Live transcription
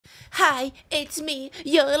Hi, it's me,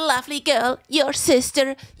 your lovely girl, your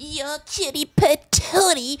sister, your cutie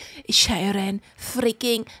patootie, Shyaren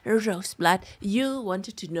freaking Roseblood. You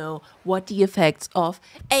wanted to know what the effects of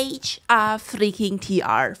HR freaking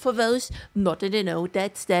TR. For those not in the know,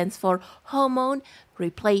 that stands for hormone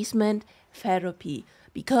replacement therapy.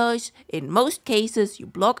 Because in most cases, you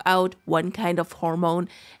block out one kind of hormone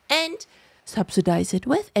and subsidize it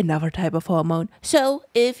with another type of hormone. So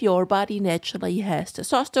if your body naturally has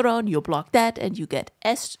testosterone, you block that and you get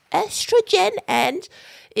estrogen. And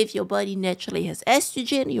if your body naturally has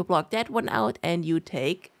estrogen, you block that one out and you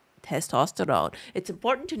take testosterone. It's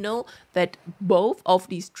important to know that both of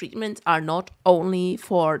these treatments are not only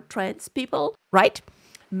for trans people, right?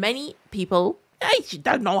 Many people, I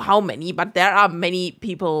don't know how many, but there are many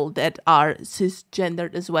people that are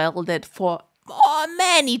cisgendered as well that for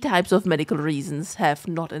many types of medical reasons have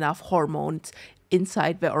not enough hormones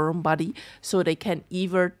inside their own body, so they can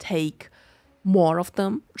either take more of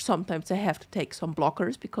them, or sometimes they have to take some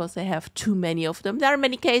blockers because they have too many of them. There are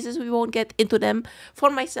many cases, we won't get into them. For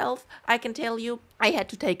myself, I can tell you, I had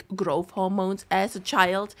to take growth hormones as a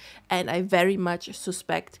child, and I very much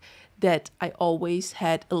suspect that I always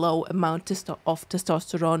had a low amount of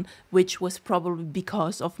testosterone, which was probably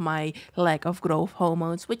because of my lack of growth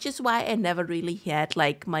hormones, which is why I never really had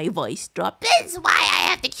like my voice drop. This is why I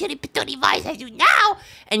have the cutie patootie voice I do now.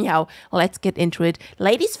 Anyhow, let's get into it.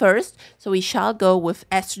 Ladies first, so we shall go with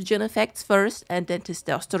estrogen effects first and then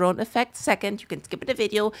testosterone effects second. You can skip the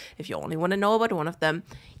video if you only want to know about one of them.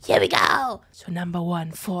 Here we go. So number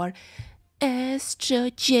one for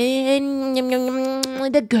estrogen,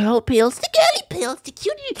 the girl pills, the girly pills, the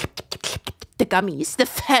cutie, the gummies, the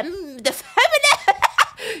feminine.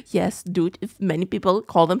 Yes, dude, many people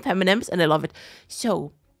call them feminines and I love it.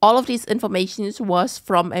 So all of these information was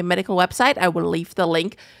from a medical website. I will leave the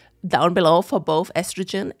link down below for both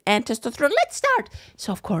estrogen and testosterone. Let's start.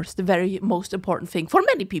 So of course, the very most important thing for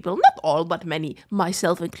many people, not all, but many,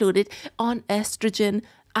 myself included, on estrogen.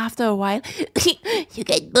 After a while, you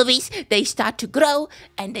get boobies, they start to grow,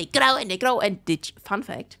 and they grow, and they grow, and fun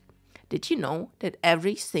fact, did you know that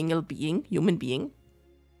every single being, human being,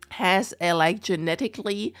 has a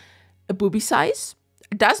genetically a boobie size?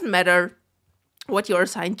 It doesn't matter what your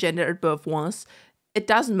assigned gender at birth was, it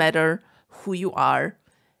doesn't matter who you are,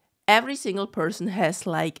 every single person has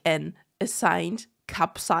an assigned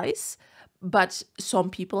cup size. But some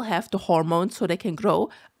people have the hormones so they can grow,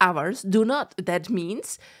 others do not. That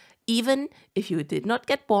means even if you did not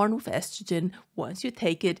get born with estrogen, once you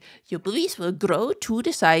take it, your boobies will grow to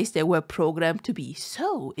the size they were programmed to be.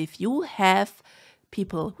 So if you have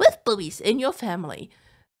people with boobies in your family,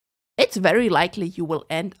 it's very likely you will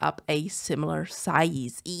end up a similar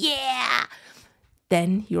size. Yeah!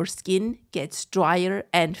 Then your skin gets drier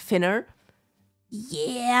and thinner.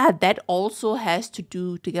 Yeah, that also has to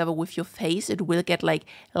do together with your face. It will get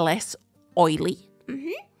less oily.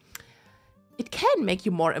 It can make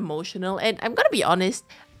you more emotional. And I'm gonna be honest,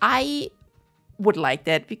 I would like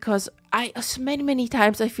that because many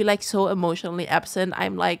times I feel so emotionally absent.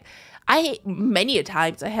 Many a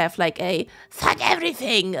times I have a fuck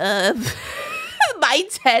everything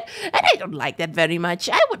mindset, and I don't like that very much.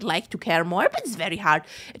 I would like to care more, but it's very hard.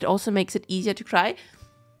 It also makes it easier to cry.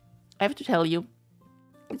 I have to tell you,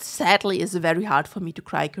 it sadly is very hard for me to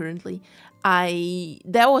cry currently.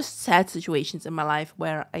 There was sad situations in my life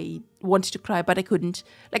where I wanted to cry, but I couldn't.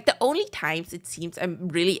 The only times it seems I'm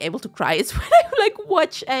really able to cry is when I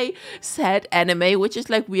watch a sad anime, which is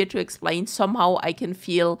weird to explain. Somehow I can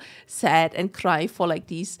feel sad and cry for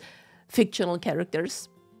these fictional characters.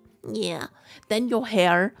 Yeah. Then your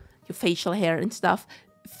hair, your facial hair and stuff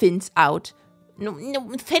thins out. No,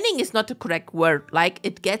 thinning is not the correct word.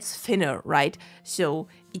 It gets thinner, right? So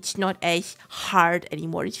it's not as hard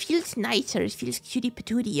anymore. It feels nicer. It feels cutie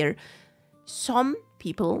patootier. Some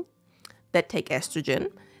people that take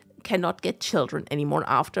estrogen cannot get children anymore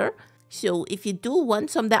after. So if you do want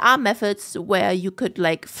some, there are methods where you could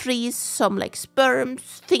freeze some sperm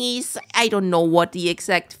thingies. I don't know what the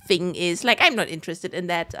exact thing is. I'm not interested in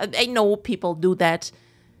that. I know people do that.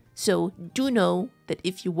 So do know that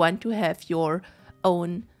if you want to have your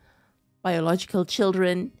own biological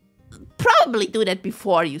children, probably do that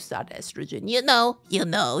before you start estrogen. You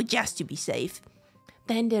know, just to be safe.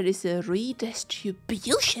 Then there is a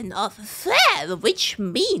redistribution of fat, which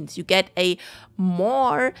means you get a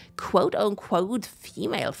more quote-unquote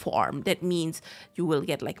female form. That means you will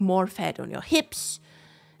get more fat on your hips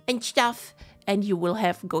and stuff. And you will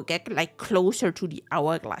get closer to the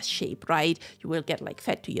hourglass shape, right? You will get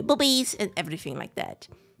fat to your boobies and everything like that.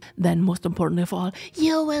 Then most important of all,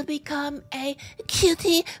 you will become a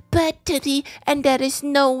cutie patootie, and there is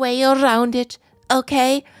no way around it,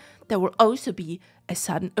 okay? There will also be a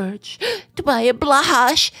sudden urge to buy a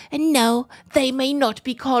blush, and no, they may not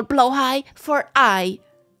be called blowhigh, for I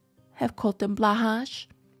have called them blush.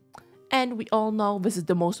 And we all know this is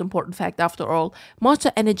the most important fact after all.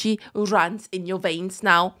 Monster energy runs in your veins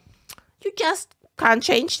now. You just can't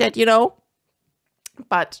change that, you know?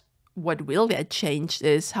 But what will get changed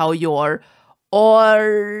is how your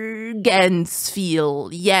organs feel.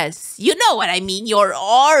 Yes, you know what I mean. Your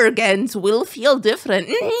organs will feel different.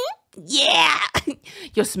 Yeah,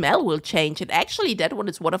 your smell will change. And actually, that one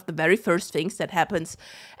is one of the very first things that happens.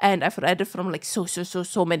 And I've read it from like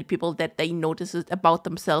so many people that they notice it about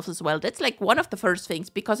themselves as well. That's like one of the first things,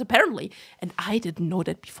 because apparently, and I didn't know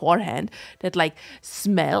that beforehand, that like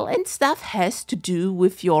smell and stuff has to do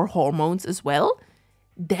with your hormones as well.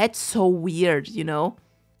 That's so weird, you know.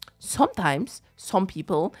 Sometimes some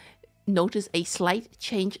people notice a slight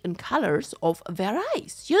change in colors of their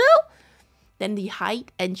eyes, you know. Then the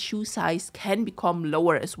height and shoe size can become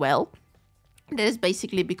lower as well. That is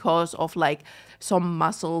basically because of like some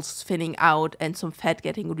muscles thinning out and some fat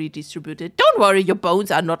getting redistributed. Don't worry, your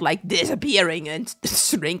bones are not like disappearing and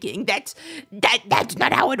shrinking. That's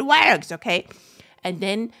not how it works, okay? And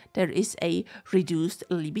then there is a reduced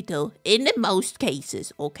libido in most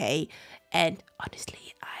cases, okay? And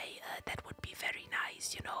honestly, that would be very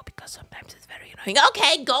nice, you know, because sometimes it's very annoying.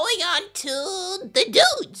 Okay, going on to the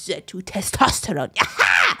dudes, to testosterone.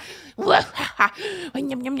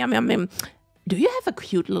 Do you have a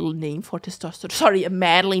cute little name for testosterone? Sorry, a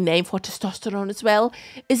manly name for testosterone as well?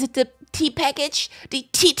 Is it the T package? The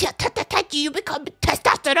T, do you become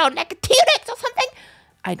testosterone like a T-Rex or something?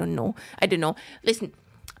 I don't know. Listen,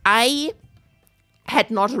 I had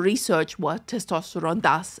not researched what testosterone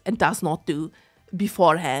does and does not do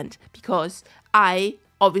beforehand, because I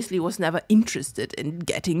obviously was never interested in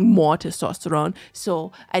getting more testosterone.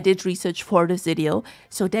 So I did research for this video.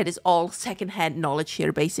 So that is all secondhand knowledge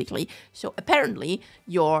here, basically. So apparently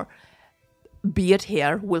your beard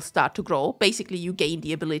hair will start to grow. Basically, you gain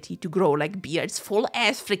the ability to grow like beards, full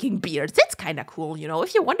ass freaking beards. That's kind of cool, you know.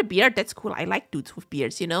 If you want a beard, that's cool. I like dudes with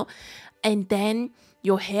beards, you know. And then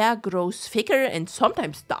your hair grows thicker and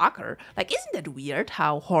sometimes darker. Like, isn't that weird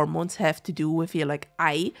how hormones have to do with your like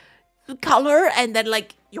eye color and then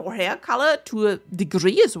like your hair color to a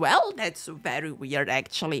degree as well? That's very weird,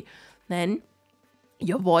 actually. Then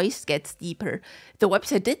your voice gets deeper. The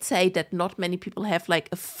website did say that not many people have like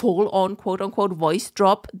a full-on quote-unquote voice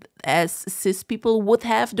drop as cis people would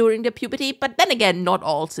have during their puberty. But then again, not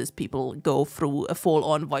all cis people go through a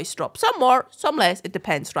full-on voice drop. Some more, some less, it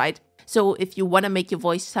depends, right? So if you want to make your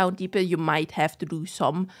voice sound deeper, you might have to do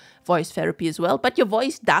some voice therapy as well. But your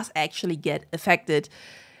voice does actually get affected.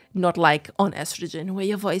 Not like on estrogen, where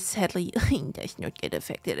your voice sadly does not get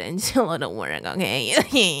affected until it don't work,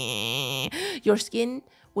 okay? Your skin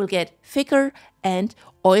will get thicker and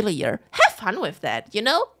oilier. Have fun with that, you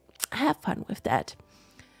know? Have fun with that.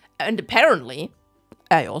 And apparently,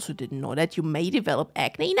 I also didn't know that you may develop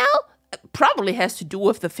acne now. Probably has to do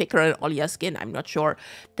with the thicker and oilier skin, I'm not sure.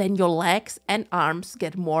 Then your legs and arms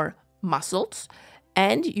get more muscles.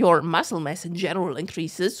 And your muscle mass in general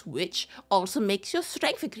increases, which also makes your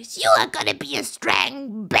strength increase. You are gonna be a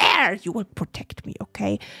strong bear. You will protect me,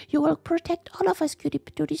 okay? You will protect all of us, cutie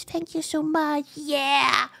patooties. Thank you so much.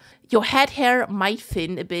 Yeah. Your head hair might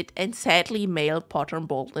thin a bit, and sadly, male pattern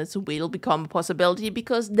baldness will become a possibility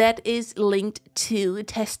because that is linked to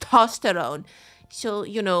testosterone. So,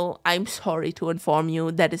 you know, I'm sorry to inform you,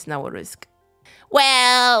 that is now a risk.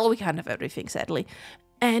 Well, we can't have everything, sadly.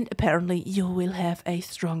 And apparently you will have a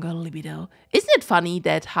stronger libido. Isn't it funny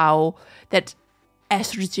that that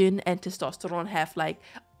estrogen and testosterone have like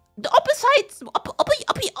the opposite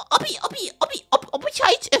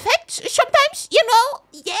effects sometimes, you know?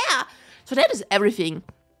 Yeah. So that is everything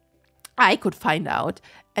I could find out,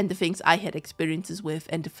 and the things I had experiences with,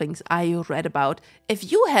 and the things I read about.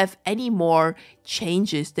 If you have any more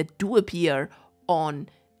changes that do appear on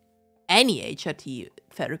any HRT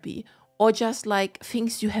therapy, or just like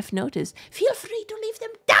things you have noticed, feel free to leave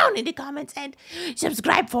them down in the comments and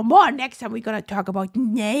subscribe for more. Next time we're gonna talk about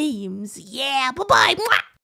names. Yeah, bye-bye.